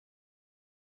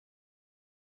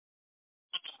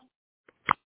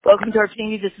Welcome to our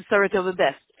community. This is Sarah Tova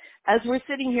Best. As we're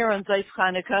sitting here on Zeitz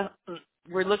Chanukah,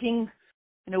 we're looking,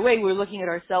 in a way, we're looking at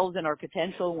ourselves and our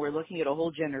potential. We're looking at a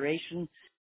whole generation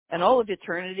and all of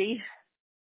eternity,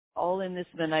 all in this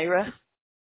Menorah.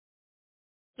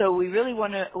 So we really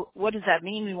want to, what does that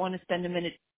mean? We want to spend a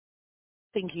minute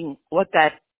thinking what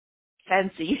that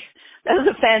that was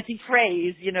a fancy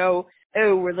phrase, oh,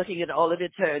 we're looking at all of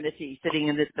eternity sitting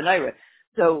in this Menorah.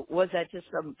 So was that just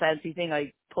some fancy thing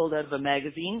I pulled out of a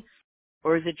magazine,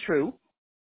 or is it true?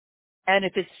 And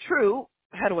if it's true,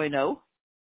 how do I know?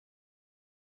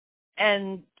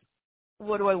 And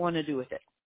what do I want to do with it?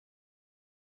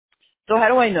 So how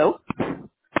do I know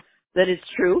that it's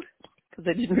true? Because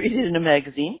I didn't read it in a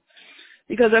magazine.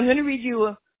 Because I'm going to read you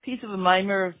a piece of a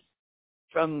mimer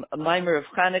from a mimer of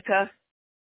Hanukkah,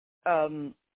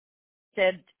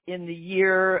 said in the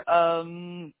year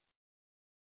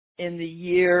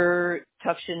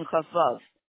Tafshin Chavav,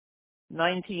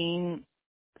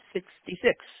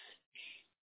 1966.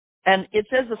 And it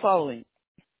says the following: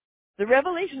 the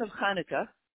revelation of Hanukkah,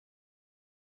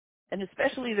 and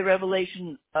especially the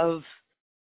revelation of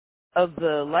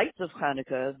the lights of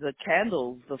Hanukkah, the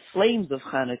candles, the flames of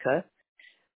Hanukkah,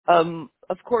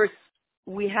 of course,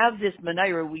 we have this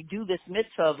menorah, we do this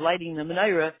mitzvah of lighting the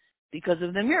menorah because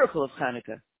of the miracle of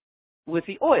Hanukkah, with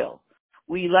the oil.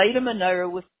 We light a menorah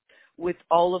with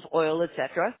olive oil,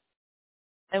 etc.,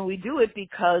 and we do it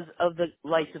because of the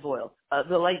lights of oil,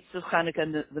 the lights of Hanukkah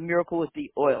and the miracle with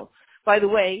the oil. By the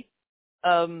way,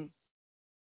 I'm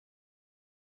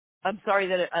sorry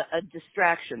that a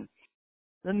distraction.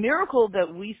 The miracle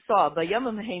that we saw,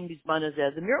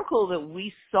 the miracle that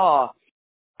we saw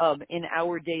in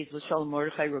our days with Shalom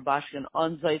Mordechai Rabashkin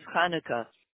on Zeitz Chanukah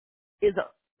is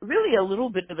really a little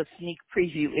bit of a sneak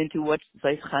preview into what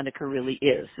Zeitz Chanukah really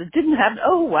is. It didn't happen.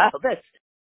 Oh, wow, that's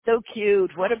so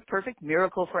cute. What a perfect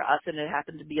miracle for us, and it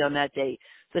happened to be on that day.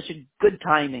 Such a good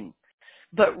timing.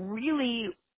 But really,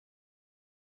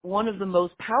 one of the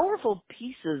most powerful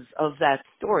pieces of that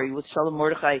story with Shalom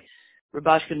Mordechai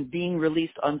Rabashkin being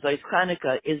released on Zeitz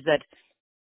Chanukah is that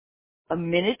a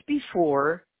minute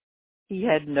before, he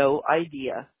had no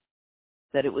idea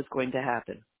that it was going to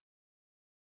happen.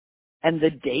 And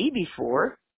the day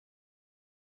before,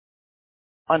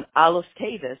 on Aleph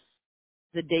Tevis,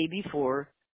 the day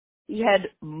before, he had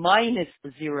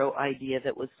 -0 idea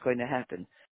that was going to happen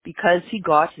because he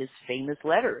got his famous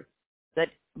letter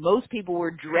that most people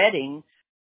were dreading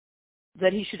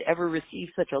that he should ever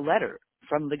receive such a letter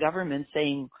from the government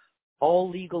saying all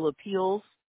legal appeals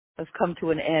have come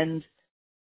to an end.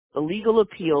 The legal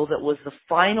appeal that was the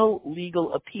final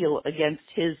legal appeal against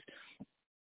his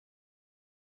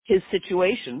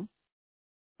situation,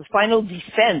 the final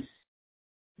defense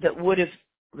that would have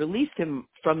released him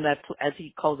from that, as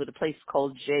he calls it, a place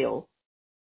called jail,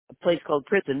 a place called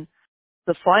prison,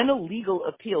 the final legal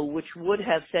appeal, which would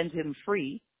have sent him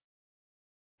free,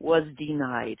 was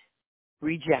denied,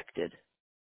 rejected.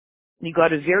 And he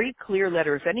got a very clear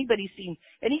letter. If anybody's seen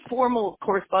any formal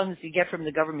correspondence you get from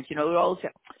the government, it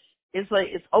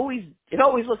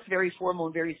always looks very formal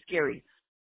and very scary.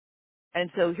 And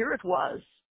so here it was.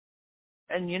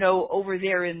 And, over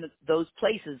there in those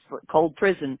places called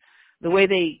prison, the way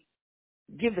they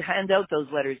hand out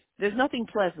those letters, there's nothing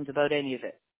pleasant about any of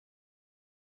it.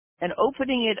 And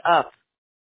opening it up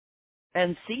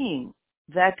and seeing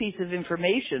that piece of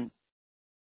information,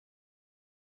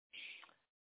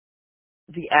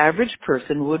 the average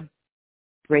person would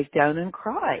break down and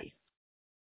cry.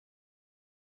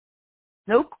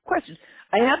 No questions.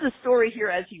 I have the story here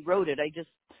as he wrote it.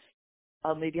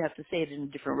 I'll maybe have to say it in a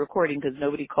different recording because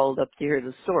nobody called up to hear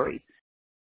the story.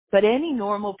 But any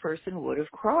normal person would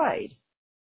have cried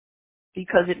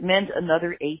because it meant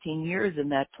another 18 years in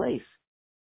that place.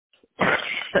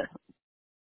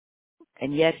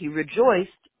 And yet he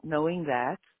rejoiced knowing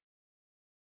that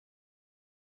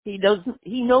he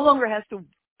no longer has to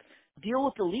deal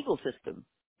with the legal system.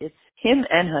 It's him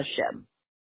and Hashem.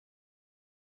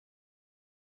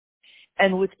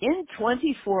 And within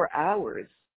 24 hours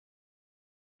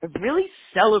of really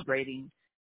celebrating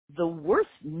the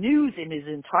worst news in his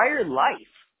entire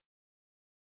life,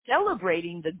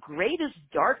 celebrating the greatest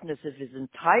darkness of his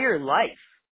entire life,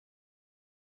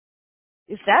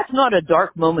 if that's not a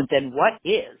dark moment, then what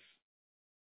is?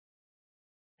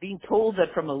 Being told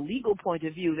that from a legal point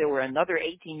of view, there were another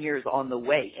 18 years on the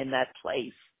way in that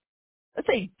place. That's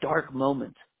a dark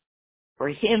moment for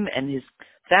him and his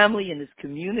family and his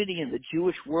community and the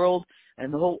Jewish world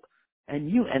and the whole, and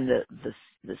the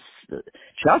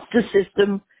justice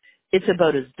system. It's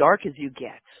about as dark as you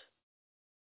get.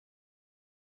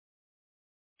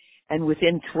 And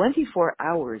within 24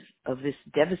 hours of this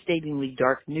devastatingly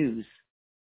dark news,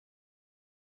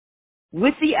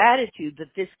 with the attitude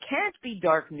that this can't be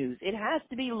dark news, it has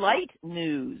to be light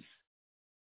news.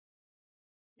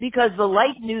 Because the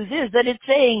light news is that it's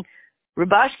saying,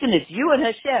 Rabashkin, it's you and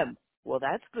Hashem. Well,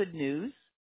 that's good news.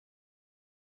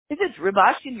 If it's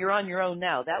Rabashkin, you're on your own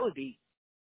now. That would be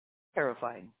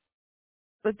terrifying.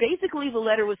 But basically the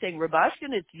letter was saying,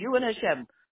 Rabashkin, it's you and Hashem.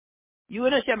 You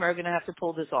and Hashem are going to have to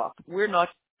pull this off. We're not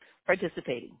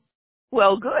participating.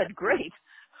 Well, good, great.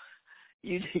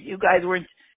 You guys weren't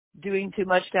doing too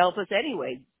much to help us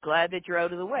anyway. Glad that you're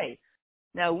out of the way.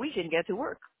 Now we can get to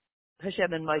work.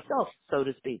 Hashem and myself, so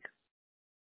to speak.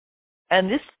 And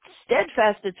this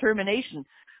steadfast determination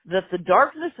that the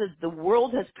darkness that the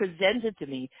world has presented to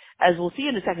me, as we'll see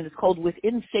in a second, is called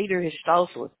within Seder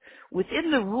Hishtalshelus.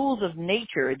 Within the rules of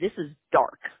nature, this is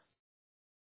dark.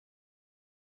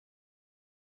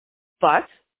 But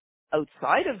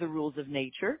outside of the rules of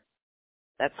nature,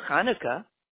 that's Hanukkah,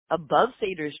 above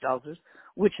Seder Hishtalshelus,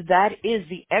 which that is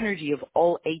the energy of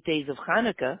all 8 days of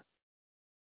Hanukkah,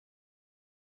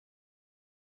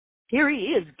 here he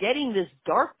is getting this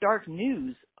dark, dark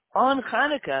news on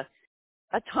Hanukkah,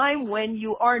 a time when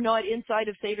you are not inside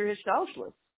of Seder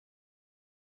Hishtalshelus.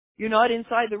 You're not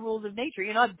inside the rules of nature.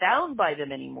 You're not bound by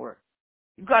them anymore.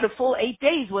 You've got a full 8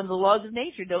 days when the laws of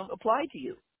nature don't apply to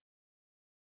you.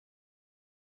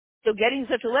 So getting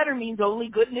such a letter means only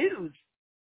good news.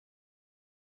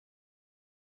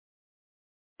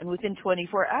 And within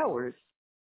 24 hours,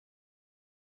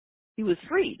 he was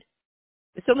freed.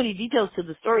 There's so many details to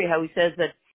the story, how he says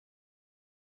that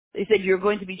they said, you're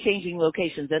going to be changing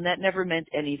locations, and that never meant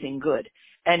anything good.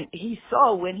 And he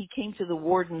saw when he came to the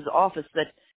warden's office that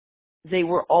they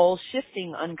were all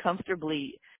shifting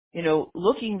uncomfortably,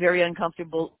 looking very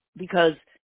uncomfortable because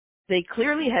they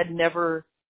clearly had never,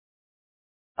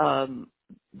 the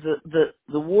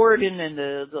warden and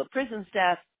the prison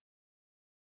staff,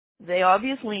 they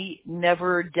obviously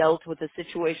never dealt with a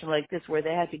situation like this where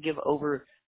they had to give over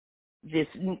this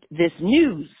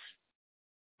news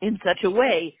in such a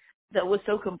way that was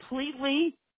so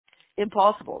completely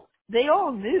impossible. They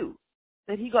all knew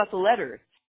that he got the letter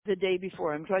the day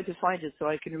before. I'm trying to find it so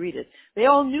I can read it. They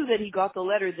all knew that he got the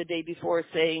letter the day before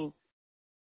saying,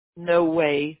 no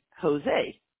way,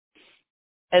 Jose.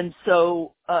 And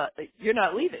so, you're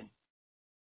not leaving.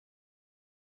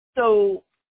 So,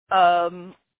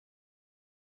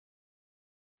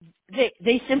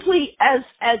 they simply,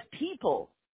 as people,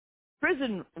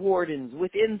 prison wardens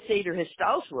within Seder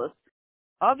Hishtalshelus,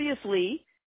 obviously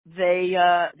they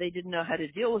didn't know how to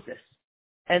deal with this.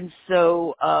 And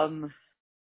so,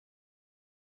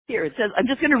 here it says, I'm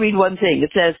just going to read one thing.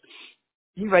 It says,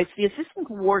 he writes, the assistant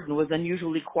warden was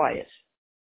unusually quiet.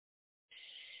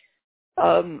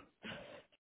 I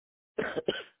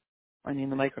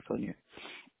need the microphone here.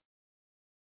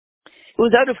 It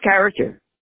was out of character.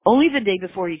 Only the day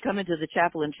before he'd come into the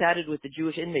chapel and chatted with the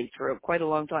Jewish inmates for quite a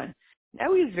long time.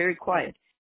 Now he was very quiet.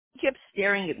 He kept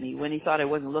staring at me when he thought I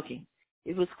wasn't looking.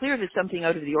 It was clear that something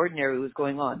out of the ordinary was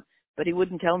going on, but he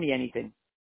wouldn't tell me anything.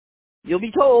 You'll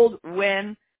be told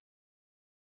when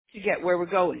to get where we're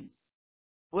going.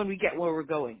 When we get where we're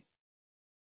going.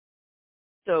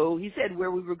 So he said where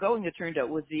we were going, it turned out,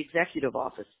 was the executive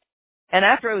office. And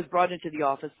after I was brought into the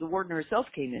office, the warden herself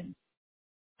came in.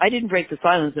 I didn't break the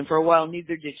silence, and for a while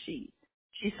neither did she.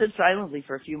 She stood silently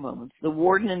for a few moments, the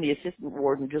warden and the assistant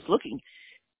warden just looking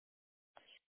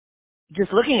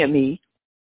at me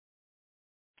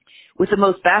with the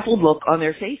most baffled look on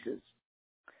their faces.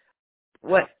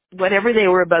 Whatever they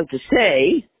were about to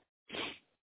say,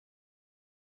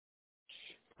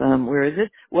 where is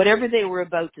it? Whatever they were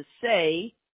about to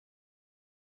say,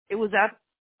 it was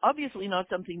obviously not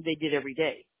something they did every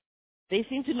day. They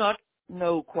seemed to not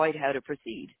know quite how to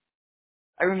proceed.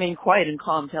 I remained quiet and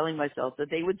calm, telling myself that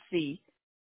they would say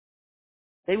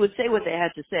what they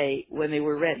had to say when they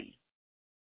were ready.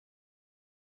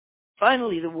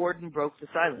 Finally, the warden broke the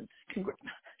silence.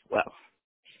 Well,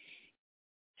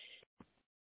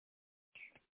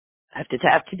 I have to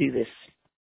tap to do this.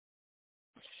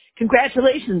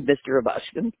 Congratulations, Mr.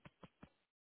 Rabashkin.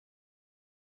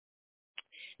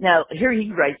 Now, here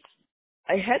he writes,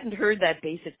 I hadn't heard that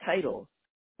basic title,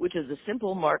 which is a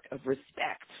simple mark of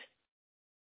respect,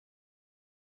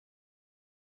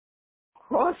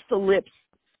 cross the lips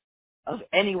of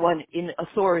anyone in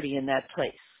authority in that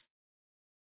place.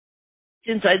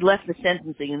 Since I'd left the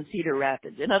sentencing in Cedar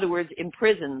Rapids. In other words, in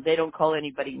prison, they don't call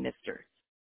anybody Mr.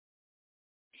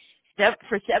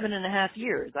 For 7.5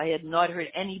 years, I had not heard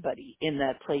anybody in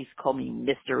that place call me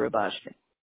Mr. Rabashkin.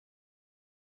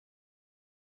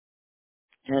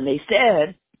 And they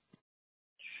said,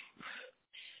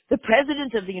 The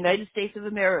President of the United States of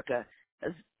America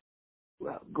has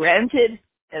granted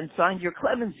and signed your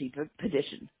clemency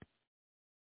petition.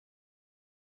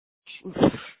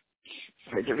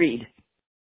 Hard to read.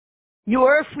 You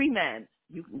are a free man.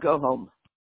 You can go home.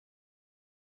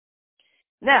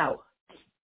 Now,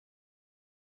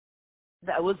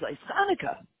 that was like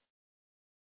Hanukkah.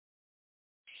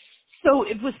 So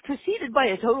it was preceded by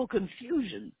a total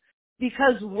confusion,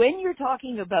 because when you're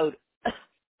talking about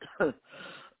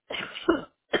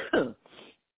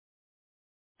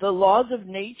the laws of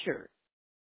nature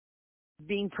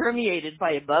being permeated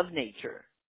by above nature,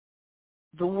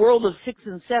 the world of 6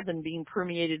 and 7 being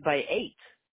permeated by 8,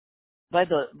 by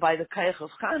the Kayach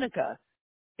of Hanukkah,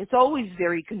 it's always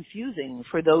very confusing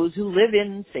for those who live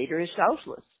in Seder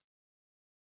Ishtaushlus.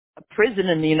 A prison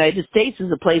in the United States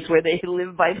is a place where they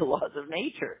live by the laws of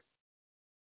nature.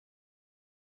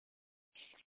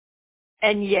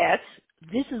 And yet,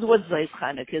 this is what Zayis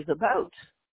Hanukkah is about.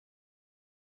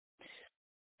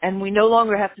 And we no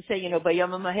longer have to say, once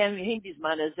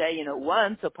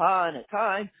upon a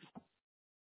time,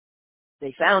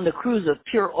 they found a cruse of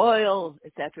pure oil,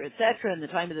 etc., etc., in the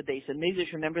time of the Beis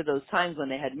Hamikdash. Remember those times when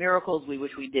they had miracles we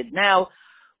wish we did now?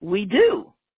 We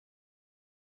do.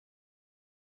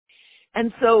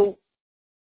 And so,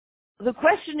 the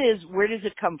question is, where does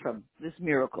it come from, this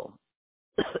miracle?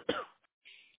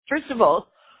 First of all,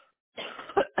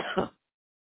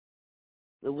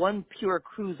 the one pure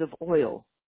cruse of oil,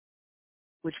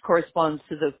 which corresponds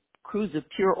to the cruse of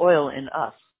pure oil in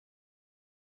us,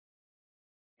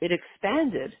 it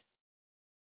expanded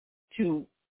to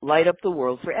light up the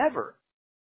world forever,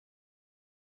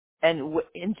 and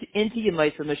into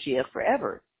Yemaisa Mashiach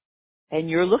forever. And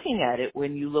you're looking at it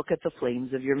when you look at the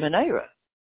flames of your menorah.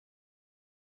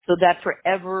 So that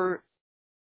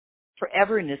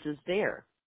foreverness is there.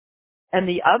 And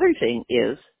the other thing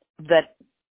is that,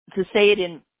 to say it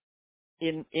in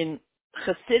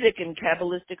Hasidic and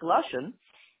Kabbalistic Lashon,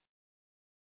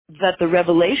 that the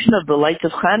revelation of the lights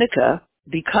of Hanukkah,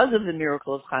 because of the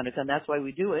miracle of Hanukkah, and that's why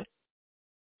we do it,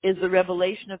 is the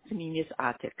revelation of Pnimius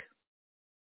Atik.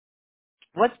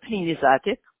 What's Pnimius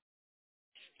Atik?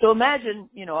 So imagine,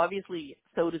 obviously,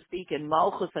 so to speak, and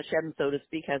Malchus Hashem, so to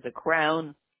speak, has a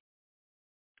crown.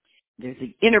 There's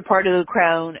the inner part of the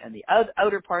crown and the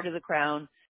outer part of the crown.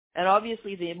 And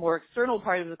obviously the more external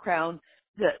part of the crown,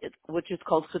 which is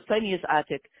called Chitzonius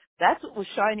Atik, that's what was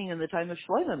shining in the time of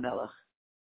Shlomo Melech.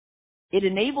 It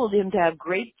enabled him to have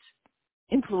great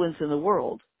influence in the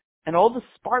world. And all the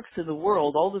sparks in the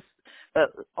world, all the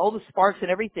sparks and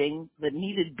everything that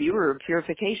needed birur,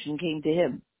 purification, came to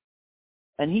him.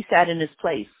 And he sat in his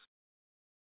place.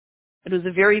 It was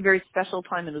a very, very special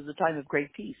time, and it was a time of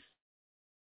great peace.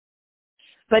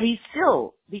 But he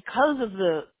still, because of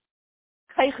the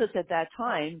kaichus at that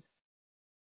time,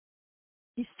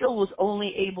 he still was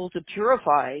only able to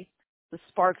purify the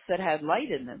sparks that had light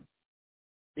in them,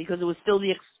 because it was still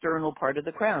the external part of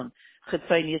the crown,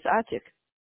 Chitzonius Atik.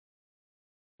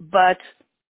 But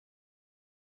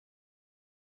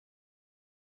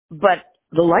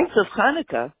the lights of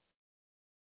Hanukkah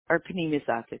are Pnimius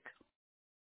Atik.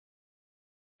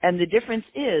 And the difference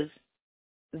is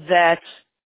that,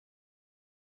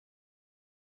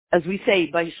 as we say,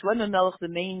 by Shlomo Melech,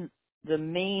 the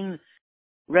main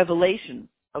revelation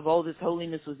of all this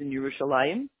holiness was in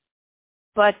Yerushalayim,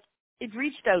 but it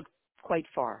reached out quite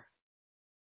far.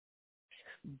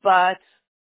 But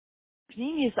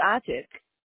Pnimius Atik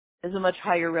is a much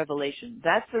higher revelation.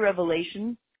 That's the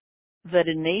revelation that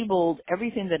enabled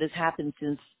everything that has happened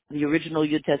since the original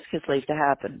Yud Tes Kislev to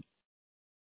happen.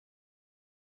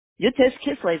 Yud Tes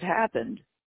Kislev happened.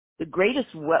 The greatest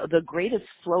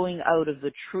flowing out of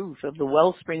the truth, of the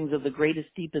well springs of the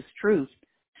greatest, deepest truth,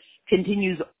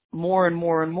 continues more and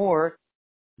more and more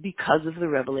because of the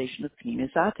revelation of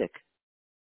Pnimius Atik.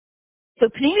 So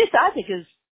Pnimius Atik is,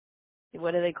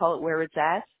 what do they call it, where it's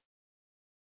at?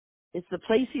 It's the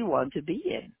place you want to be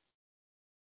in.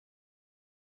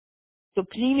 So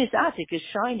Pnimius Atik is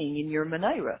shining in your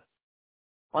menorah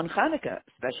on Hanukkah,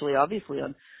 especially obviously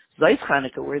on Zayis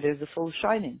Hanukkah, where there's a full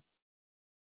shining.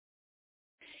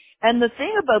 And the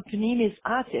thing about Pnimius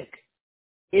Atik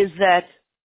is that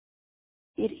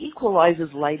it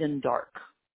equalizes light and dark.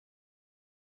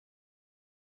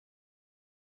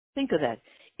 Think of that.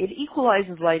 It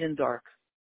equalizes light and dark.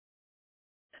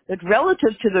 But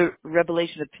relative to the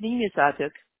revelation of Pnimius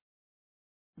Atik,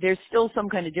 there's still some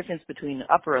kind of difference between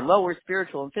upper and lower,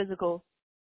 spiritual and physical.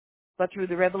 But through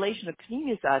the revelation of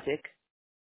Pnimius Atik,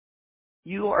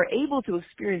 you are able to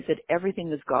experience that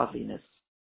everything is godliness.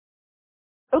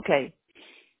 Okay,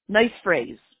 nice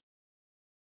phrase.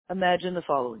 Imagine the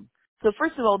following. So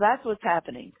first of all, that's what's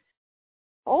happening.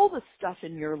 all the stuff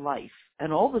in your life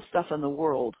and all the stuff in the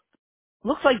world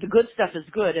looks like the good stuff is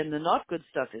good and the not good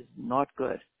stuff is not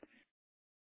good.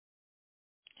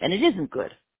 And it isn't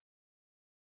good.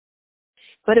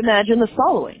 But imagine the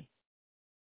following.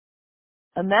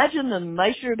 Imagine the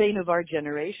Moshe Rabbeinu of our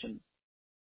generation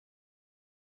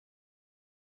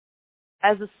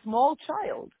as a small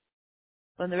child.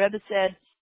 When the Rebbe said,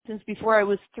 since before I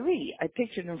was 3, I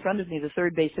pictured in front of me the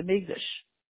third base of Migdash.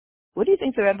 What do you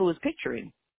think the Rebbe was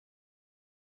picturing?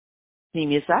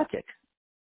 Pnimius Atik.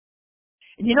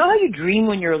 And you know how you dream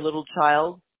when you're a little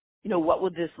child? What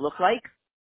would this look like?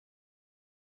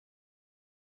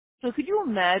 So could you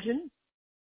imagine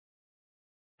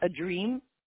a dream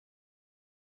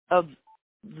of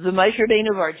the Moshe Rabbeinu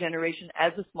of our generation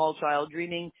as a small child,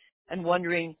 dreaming and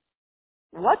wondering,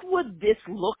 what would this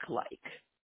look like?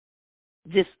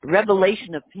 This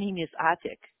revelation of Pnimius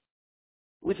Atik,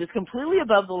 which is completely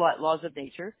above the laws of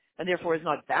nature, and therefore is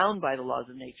not bound by the laws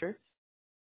of nature,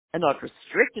 and not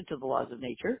restricted to the laws of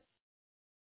nature,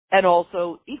 and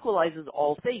also equalizes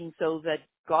all things so that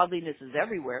godliness is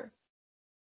everywhere.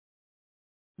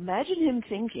 Imagine him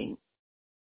thinking,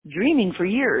 dreaming for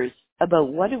years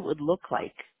about what it would look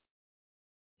like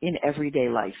in everyday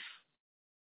life.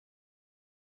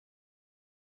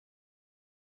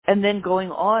 And then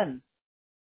going on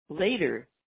later,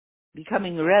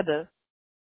 becoming the Rebbe,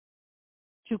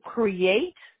 to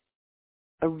create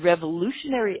a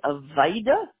revolutionary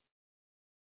Avaida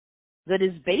that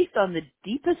is based on the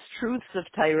deepest truths of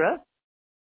Torah,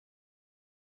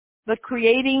 but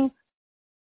creating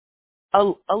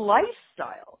a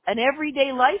lifestyle, an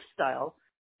everyday lifestyle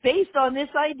based on this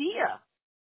idea,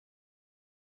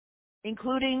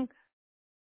 including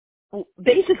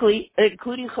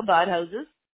Chabad houses,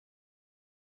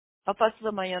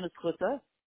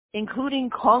 including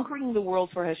conquering the world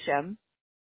for Hashem,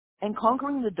 and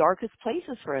conquering the darkest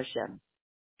places for Hashem,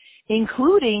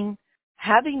 including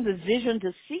having the vision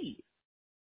to see,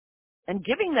 and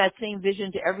giving that same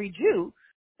vision to every Jew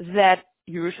that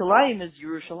Yerushalayim is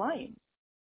Yerushalayim.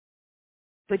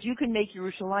 But you can make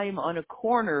Yerushalayim on a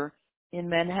corner in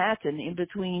Manhattan in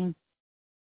between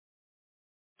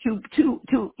two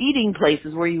eating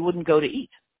places where you wouldn't go to eat.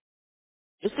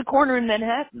 Just a corner in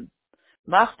Manhattan.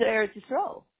 Machta Eretz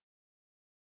Yisrael.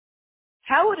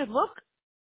 How would it look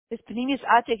if Pnimius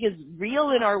Atik is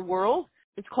real in our world?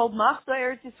 It's called Machta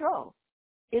Eretz Yisrael.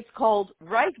 It's called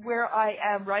right where I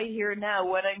am right here now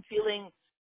when I'm feeling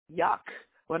yuck,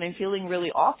 when I'm feeling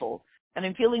really awful, and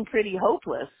I'm feeling pretty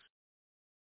hopeless.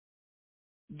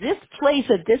 This place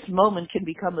at this moment can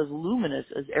become as luminous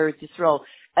as Eretz Yisrael,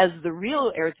 as the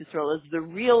real Eretz Yisrael,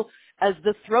 as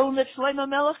the throne that Shlomo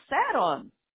Melech sat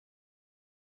on.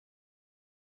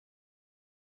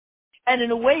 And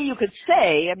in a way you could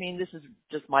say, this is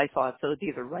just my thought, so it's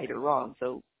either right or wrong,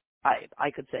 so I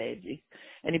could say,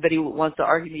 anybody who wants to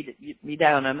argue me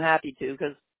down, I'm happy if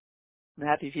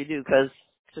you do, because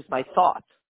it's just my thought.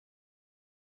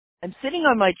 I'm sitting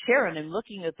on my chair and I'm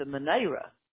looking at the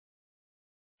menorah.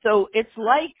 So it's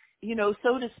like,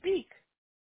 so to speak,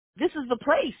 this is the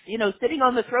place, sitting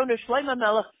on the throne of Shlomo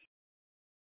Melech,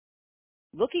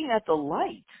 looking at the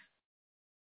light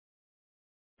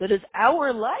that is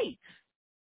our light,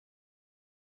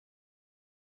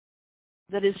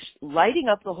 that is lighting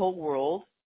up the whole world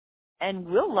and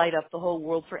will light up the whole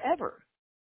world forever.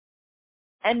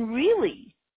 And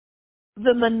really,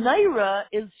 the menorah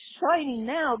is shining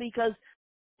now because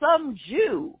some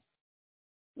Jew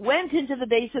went into the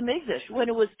Beis HaMikdash when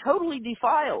it was totally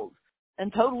defiled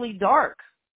and totally dark,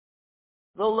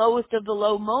 the lowest of the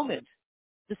low moment,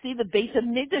 to see the Beis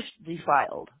HaMikdash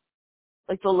defiled,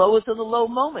 like the lowest of the low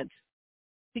moment,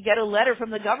 to get a letter from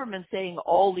the government saying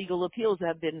all legal appeals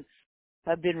have been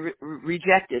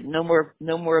rejected. No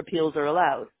more appeals are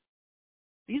allowed.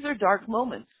 These are dark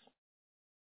moments.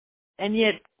 And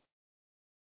yet,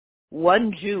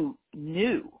 one Jew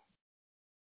knew,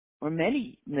 or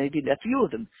many, maybe a few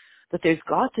of them, that there's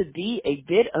got to be a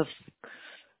bit of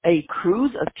a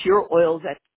cruise of pure oil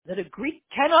that a Greek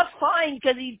cannot find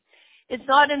because it's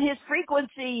not in his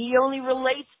frequency. He only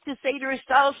relates to Seder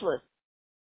Ishtalshelus.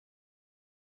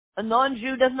 A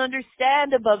non-Jew doesn't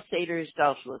understand above Seder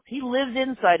Ishtalshelus. He lives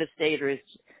inside of Seder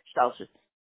Ishtalshelus.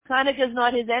 Hanukkah is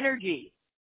not his energy.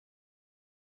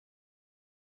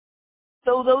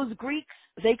 So those Greeks,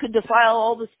 they could defile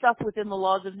all the stuff within the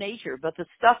laws of nature, but the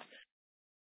stuff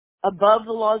above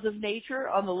the laws of nature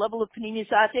on the level of Pnimius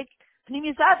Atik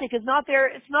is not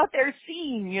it's not their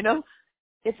scene,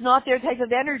 It's not their type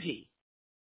of energy.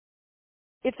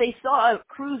 If they saw a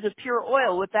cruise of pure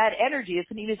oil with that energy of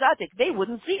Pnimius Atik, they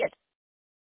wouldn't see it.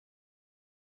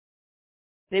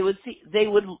 they would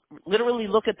literally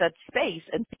look at that space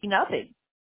and see nothing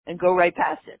and go right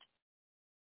past it,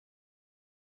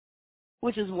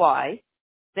 which is why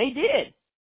they did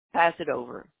pass it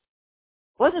over. It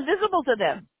wasn't visible to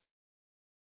them.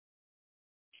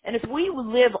 And if we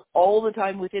live all the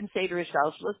time within Seder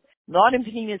Hishalshlus, not in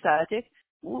Pnimis Atik,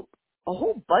 a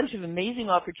whole bunch of amazing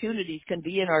opportunities can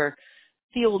be in our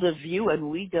field of view and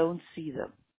we don't see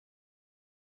them.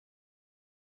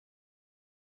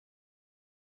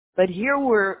 But here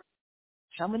we're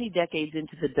how many decades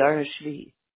into the Dar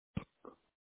Shvi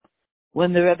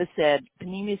when the Rebbe said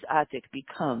Pnimis Atik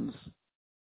becomes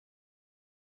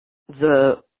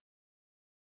the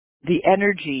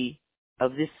energy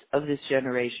of this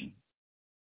generation.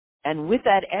 And with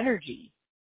that energy,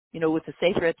 with the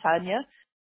Sefer Tanya,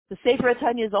 the Sefer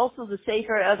Tanya is also the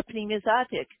Sefer of Pnimis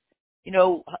Atik.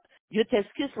 Yutes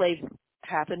Kislev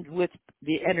happened with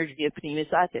the energy of Pnimis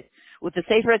Atik. With the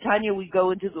Sefer Tanya, we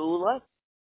go into Geula.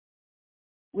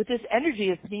 With this energy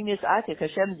of Pnimis Atik,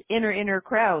 Hashem's inner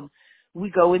crown, we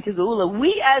go into Geula.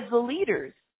 We as the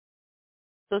leaders.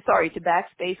 So sorry, to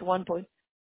backspace one point.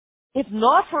 If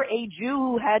not for a Jew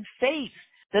who had faith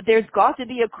that there's got to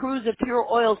be a cruse of pure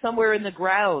oil somewhere in the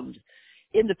ground,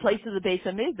 in the place of the Beis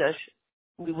HaMikdash,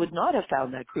 we would not have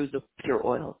found that cruse of pure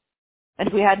oil. And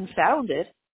if we hadn't found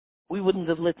it, we wouldn't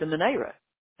have lit the menorah.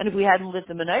 And if we hadn't lit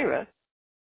the menorah,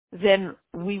 then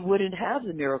we wouldn't have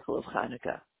the miracle of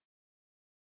Hanukkah.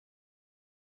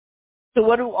 So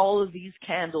what do all of these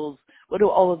candles, what do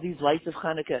all of these lights of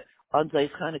Hanukkah on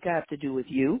Zayis Hanukkah have to do with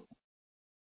you?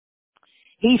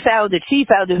 He found it, she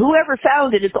found it, whoever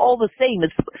found it, it's all the same.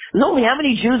 There's only, how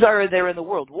many Jews are there in the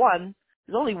world? One.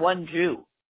 There's only one Jew.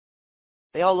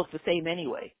 They all look the same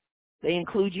anyway. They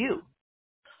include you.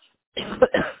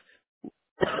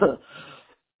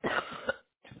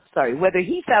 Sorry, whether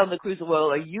he found the cruse of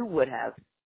oil or you would have,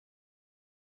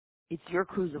 it's your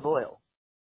cruse of oil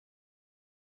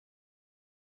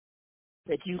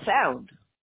that you found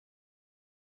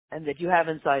and that you have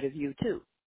inside of you too.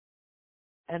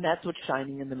 And that's what's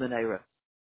shining in the menorah.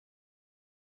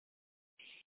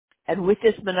 And with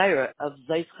this menorah of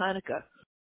Zayis Hanukkah,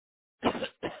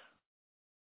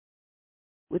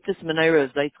 with this menorah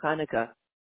of Zayis Hanukkah,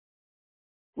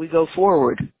 we go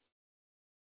forward.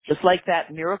 Just like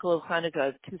that miracle of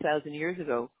Hanukkah 2,000 years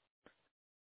ago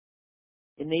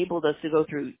enabled us to go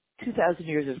through 2,000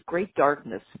 years of great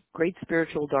darkness, great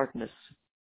spiritual darkness.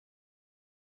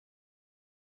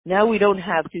 Now we don't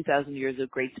have 2,000 years of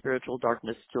great spiritual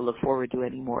darkness to look forward to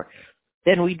anymore.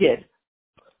 Then we did.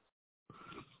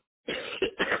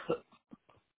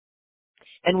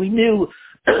 And we knew,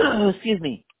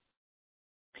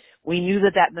 we knew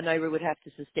that menorah would have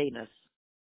to sustain us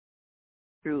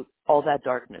through all that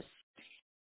darkness.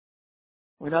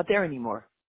 We're not there anymore.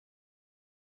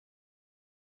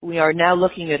 We are now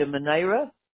looking at a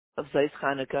menorah of Zayis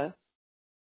Hanukkah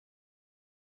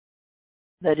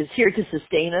that is here to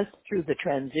sustain us through the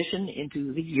transition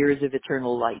into the years of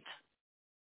eternal light.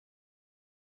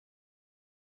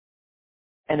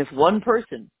 And if one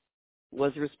person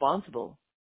was responsible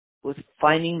with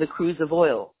finding the cruse of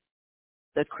oil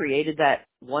that created that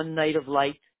one night of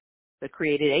light, that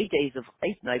created 8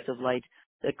 nights of light,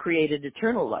 that created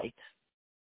eternal light,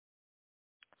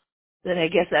 then I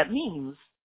guess that means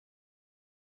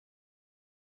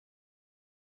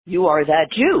you are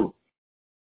that Jew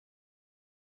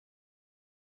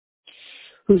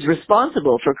who's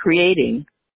responsible for creating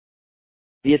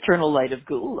the eternal light of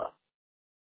Geula.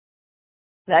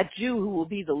 That Jew who will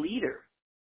be the leader,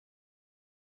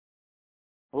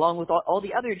 along with all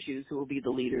the other Jews who will be the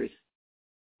leaders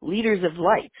of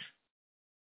light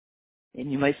in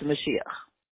Yemais Mashiach.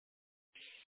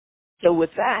 So with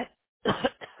that,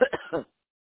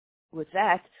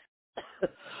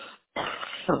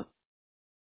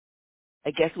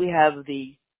 I guess we have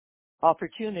the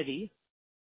opportunity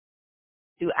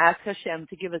to ask Hashem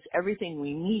to give us everything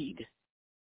we need.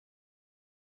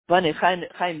 All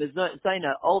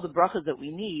the brachas that we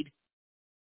need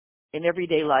in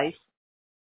everyday life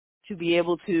to be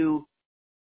able to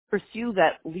pursue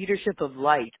that leadership of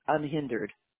light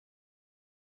unhindered.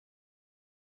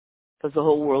 Because the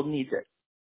whole world needs it.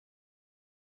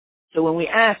 So when we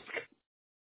ask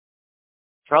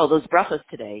for all those brachas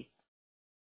today,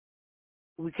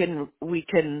 we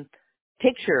can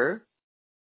picture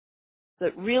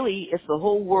that really if the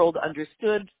whole world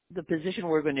understood the position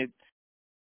we're going to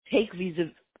take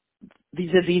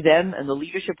vis-a-vis them and the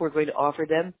leadership we're going to offer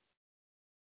them,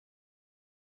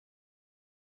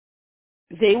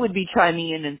 they would be chiming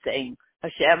in and saying,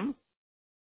 Hashem,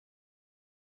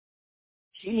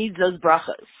 she needs those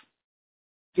brachas.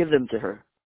 Give them to her.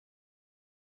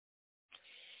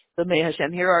 So may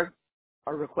Hashem hear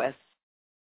our requests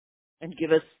and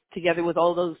give us, together with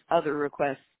all those other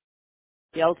requests,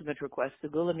 the ultimate request, the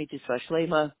Gula Mitzvah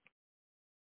Shlema,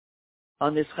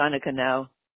 on this Hanukkah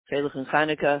now, Freilich and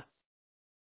Hanukkah.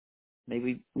 May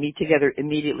we meet together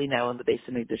immediately now on the Beis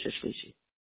Hamikdash Shlishi.